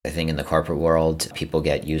I think in the corporate world, people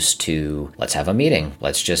get used to, let's have a meeting.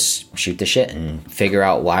 Let's just shoot the shit and figure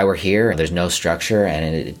out why we're here. There's no structure,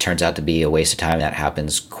 and it turns out to be a waste of time. That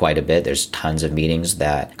happens quite a bit. There's tons of meetings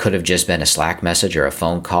that could have just been a Slack message or a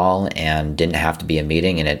phone call and didn't have to be a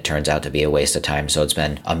meeting, and it turns out to be a waste of time. So it's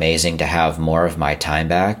been amazing to have more of my time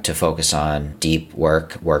back to focus on deep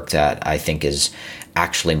work that I think is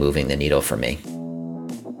actually moving the needle for me.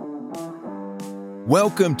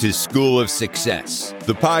 Welcome to School of Success,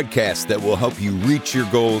 the podcast that will help you reach your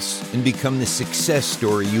goals and become the success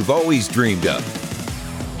story you've always dreamed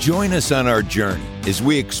of. Join us on our journey as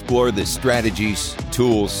we explore the strategies,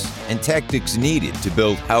 tools, and tactics needed to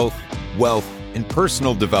build health, wealth, and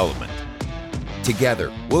personal development.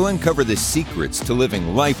 Together, we'll uncover the secrets to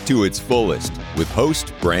living life to its fullest with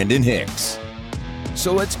host Brandon Hicks.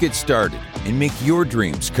 So let's get started and make your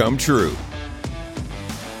dreams come true.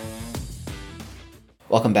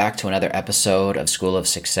 Welcome back to another episode of School of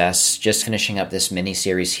Success. Just finishing up this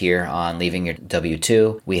mini-series here on leaving your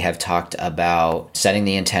W-2. We have talked about setting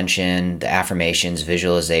the intention, the affirmations,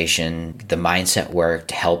 visualization, the mindset work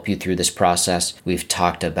to help you through this process. We've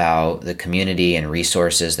talked about the community and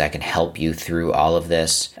resources that can help you through all of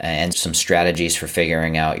this, and some strategies for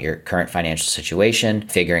figuring out your current financial situation,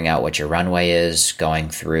 figuring out what your runway is, going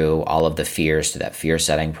through all of the fears to that fear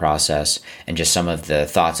setting process, and just some of the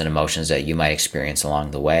thoughts and emotions that you might experience along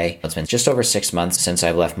the way. It's been just over 6 months since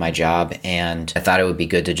I've left my job, and I thought it would be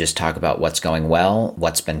good to just talk about what's going well,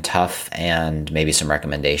 what's been tough, and maybe some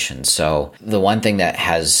recommendations. So the one thing that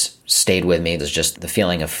has stayed with me is just the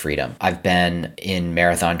feeling of freedom. I've been in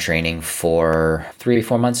marathon training for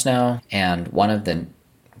 3-4 months now, and one of the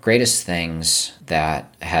greatest things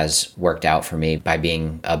that has worked out for me by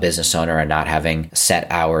being a business owner and not having set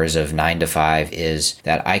hours of 9 to 5 is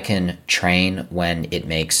that I can train when it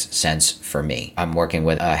makes sense for me. I'm working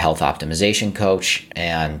with a health optimization coach,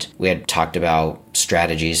 and we had talked about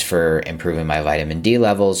strategies for improving my vitamin D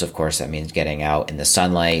levels. Of course, that means getting out in the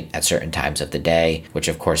sunlight at certain times of the day, which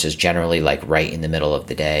of course is generally like right in the middle of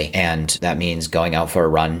the day. And that means going out for a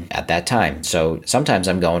run at that time. So sometimes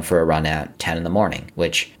I'm going for a run at 10 in the morning,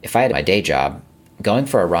 which if I had my day job, going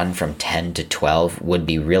for a run from 10 to 12 would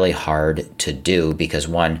be really hard to do because,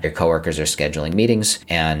 one, your coworkers are scheduling meetings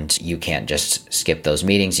and you can't just skip those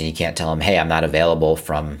meetings, and you can't tell them, hey, I'm not available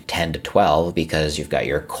from 10 to 12 because you've got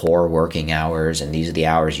your core working hours and these are the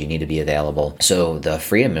hours you need to be available. So the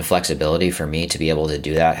freedom and flexibility for me to be able to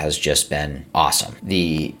do that has just been awesome.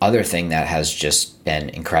 The other thing that has just been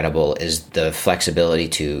incredible is the flexibility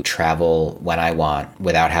to travel when I want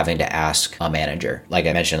without having to ask a manager. Like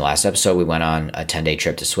I mentioned last episode, we went on a 10-day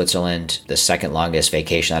trip to Switzerland, the second longest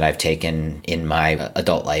vacation that I've taken in my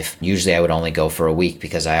adult life. Usually I would only go for a week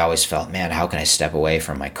because I always felt, man, how can I step away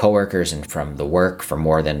from my coworkers and from the work for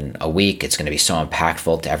more than a week? It's going to be so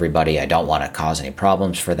impactful to everybody. I don't want to cause any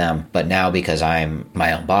problems for them. But now, because I'm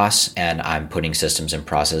my own boss and I'm putting systems and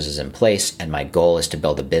processes in place, and my goal is to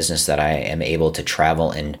build a business that I am able to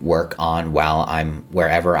travel and work on while I'm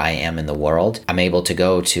wherever I am in the world, I'm able to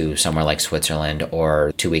go to somewhere like Switzerland,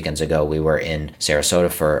 or 2 weekends ago we were in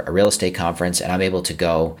Sarasota for a real estate conference, and I'm able to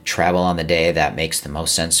go travel on the day that makes the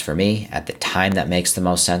most sense for me at the time that makes the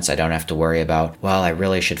most sense. I don't have to worry about, well, I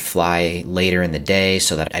really should fly later in the day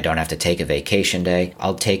so that I don't have to take a vacation day.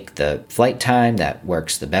 I'll take the flight time that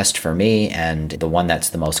works the best for me and the one that's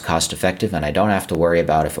the most cost effective, and I don't have to worry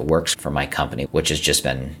about if it works for my company, which has just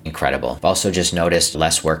been incredible. I've also just noticed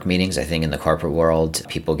less work meetings. I think in the corporate world,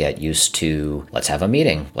 people get used to, let's have a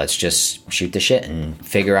meeting. Let's just shoot the shit and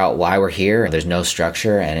figure out why we're here. There's no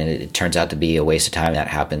structure, and it turns out to be a waste of time. That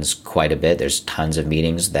happens quite a bit. There's tons of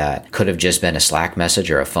meetings that could have just been a Slack message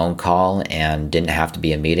or a phone call and didn't have to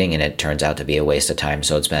be a meeting, and it turns out to be a waste of time.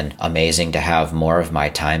 So it's been amazing to have more of my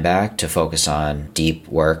time back to focus on deep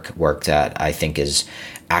work that I think is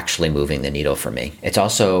actually moving the needle for me. It's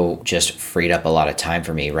also just freed up a lot of time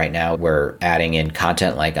for me. Right now, we're adding in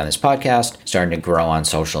content like on this podcast, starting to grow on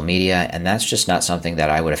social media, and that's just not something that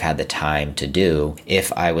I would have had the time to do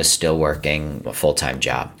if I was still working a full-time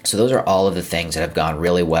job. So those are all of the things that have gone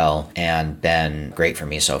really well and been great for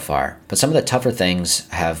me so far. But some of the tougher things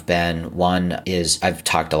have been, one is I've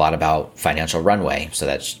talked a lot about financial runway. So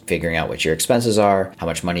that's figuring out what your expenses are, how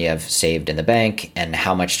much money you have saved in the bank, and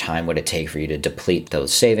how much time would it take for you to deplete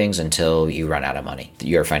those savings until you run out of money,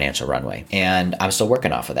 your financial runway. And I'm still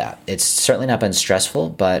working off of that. It's certainly not been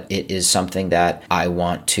stressful, but it is something that I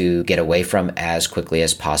want to get away from as quickly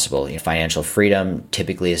as possible. Financial freedom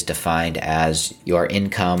typically is defined as your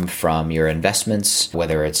income from your investments,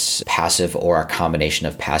 whether it's passive or a combination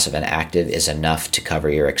of passive and active, is enough to cover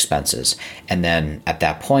your expenses. And then at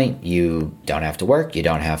that point, you don't have to work. You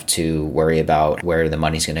don't have to worry about where the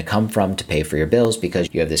money's going to come from to pay for your bills because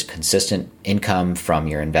you have this consistent income from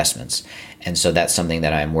your investments. And so that's something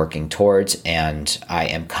that I'm working towards, and I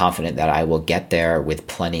am confident that I will get there with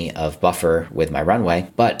plenty of buffer with my runway,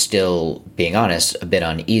 but still, being honest, a bit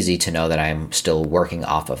uneasy to know that I'm still working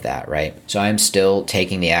off of that, right? So I'm still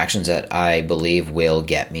taking the actions that I believe will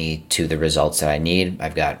get me to the results that I need.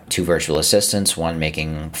 I've got 2 virtual assistants, one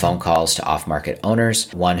making phone calls to off-market owners,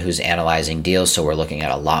 one who's analyzing deals, so we're looking at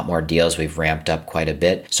a lot more deals. We've ramped up quite a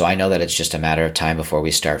bit. So I know that it's just a matter of time before we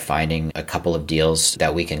start finding a couple of deals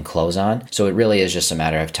that we can close on. So it really is just a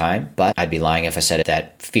matter of time, but I'd be lying if I said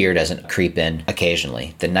that fear doesn't creep in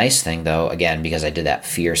occasionally. The nice thing though, again, because I did that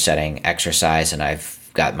fear setting exercise and I've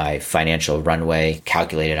got my financial runway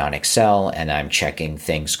calculated on Excel and I'm checking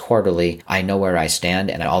things quarterly, I know where I stand.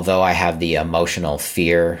 And although I have the emotional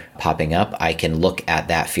fear popping up, I can look at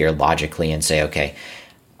that fear logically and say, okay,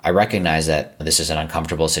 I recognize that this is an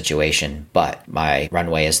uncomfortable situation, but my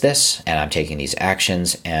runway is this, and I'm taking these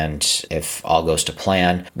actions, and if all goes to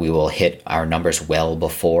plan, we will hit our numbers well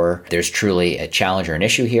before there's truly a challenge or an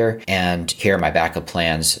issue here, and here are my backup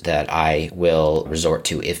plans that I will resort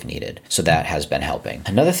to if needed. So that has been helping.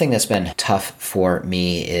 Another thing that's been tough for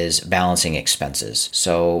me is balancing expenses.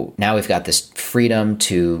 So now we've got this freedom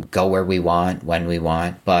to go where we want, when we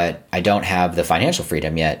want, but I don't have the financial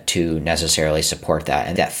freedom yet to necessarily support that.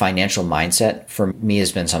 And that financial mindset for me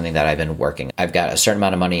has been something that I've been working. I've got a certain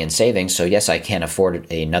amount of money in savings, so yes, I can afford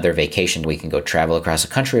another vacation. We can go travel across the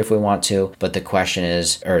country if we want to, but the question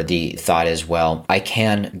is, or the thought is, well, I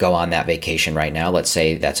can go on that vacation right now. Let's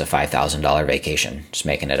say that's a $5,000 vacation, just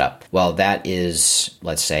making it up. Well, that is,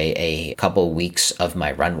 let's say, a couple weeks of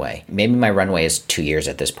my runway. Maybe my runway is 2 years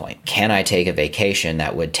at this point. Can I take a vacation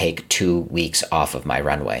that would take 2 weeks off of my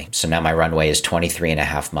runway? So now my runway is 23 and a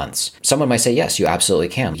half months. Someone might say, yes, you absolutely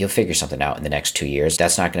can. You'll figure something out in the next 2 years.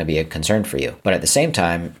 That's not going to be a concern for you. But at the same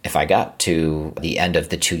time, if I got to the end of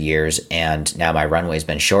the 2 years and now my runway's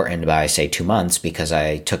been shortened by, say, 2 months because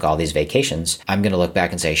I took all these vacations, I'm going to look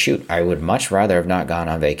back and say, shoot, I would much rather have not gone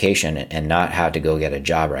on vacation and not have to go get a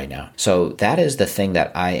job right now. So that is the thing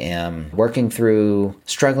that I am working through,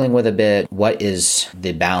 struggling with a bit. What is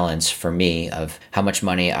the balance for me of how much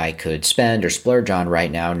money I could spend or splurge on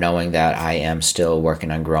right now, knowing that I am still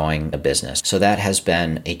working on growing a business? So that has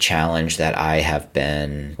been a challenge that I have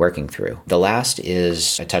been working through. The last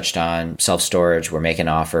is, I touched on self-storage. We're making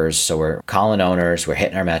offers. So we're calling owners. We're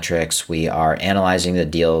hitting our metrics. We are analyzing the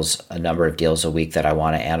deals, a number of deals a week that I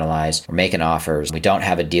want to analyze. We're making offers. We don't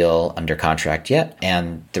have a deal under contract yet.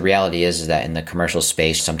 And the reality is that in the commercial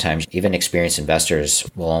space, sometimes even experienced investors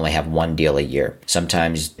will only have 1 deal a year.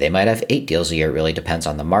 Sometimes they might have 8 deals a year. It really depends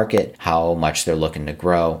on the market, how much they're looking to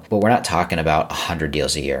grow. But we're not talking about 100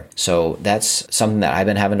 deals a year. So that's something that I've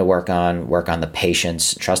been having to work on the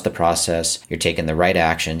patience, trust the process. You're taking the right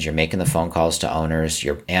actions. You're making the phone calls to owners.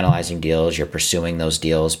 You're analyzing deals. You're pursuing those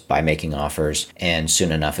deals by making offers. And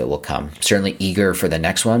soon enough, it will come. Certainly eager for the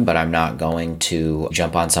next one, but I'm not going to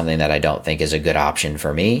jump on something that I don't think is a good option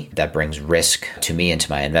for me, that brings risk to me and to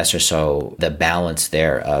my investors. So the balance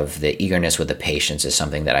there of the eagerness with the patience is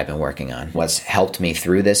something that I've been working on. What's helped me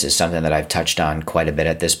through this is something that I've touched on quite a bit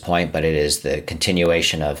at this point, but it is the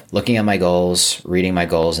continuation of looking at my goals, reading my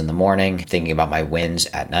goals in the morning, thinking about my wins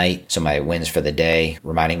at night. So my wins for the day,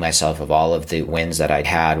 reminding myself of all of the wins that I'd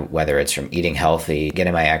had, whether it's from eating healthy,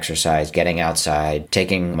 getting my exercise, getting outside,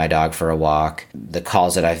 taking my dog for a walk, the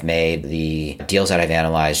calls that I've made, the deals that I've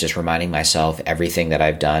analyzed, just reminding myself everything that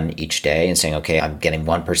I've done each day and saying, okay, I'm getting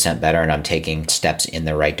 1% better and I'm taking steps in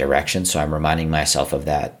the right direction. So I'm reminding myself of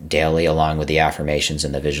that daily along with the affirmations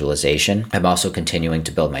and the visualization. I'm also continuing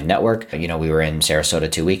to build my network. We were in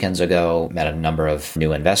Sarasota 2 weekends ago, met a number of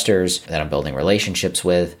new investors that I'm building relationships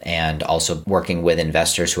with, and also working with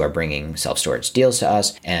investors who are bringing self-storage deals to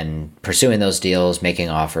us and pursuing those deals, making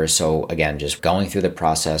offers. So again, just going through the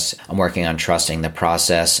process. I'm working on trusting the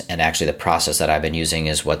process, and actually the process that I've been using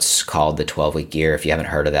is what's called the 12-week year. If you haven't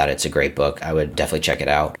heard of that, it's a great book. I would definitely check it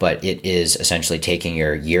out. But it is essentially taking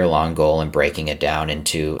your year-long goal and breaking it down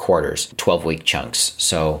into quarters, 12-week chunks.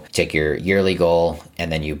 So take your yearly goal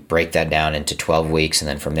and then you break that down into 12 weeks, and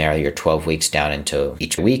then from there you're 12 weeks down into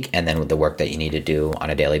each week, and then the work that you need to do on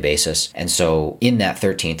a daily basis. And so in that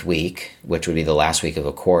 13th week, which would be the last week of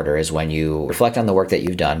a quarter, is when you reflect on the work that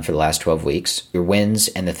you've done for the last 12 weeks, your wins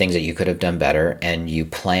and the things that you could have done better, and you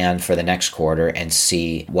plan for the next quarter and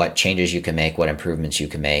see what changes you can make, what improvements you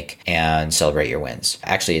can make, and celebrate your wins.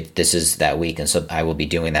 Actually, this is that week, and so I will be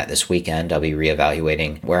doing that this weekend. I'll be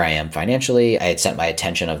reevaluating where I am financially. I had set my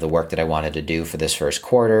attention of the work that I wanted to do for this first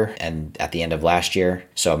quarter and at the end of last year.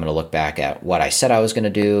 So I'm going to look back at what I said I was going to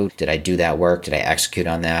do. Did I do that work? Did I execute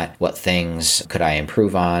on that? What things could I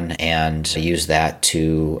improve on? And use that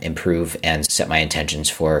to improve and set my intentions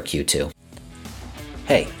for Q2.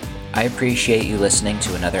 Hey, I appreciate you listening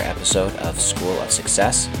to another episode of School of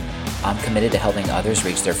Success. I'm committed to helping others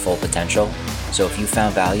reach their full potential, so if you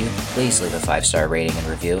found value, please leave a 5-star rating and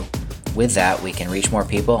review. With that, we can reach more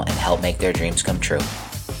people and help make their dreams come true.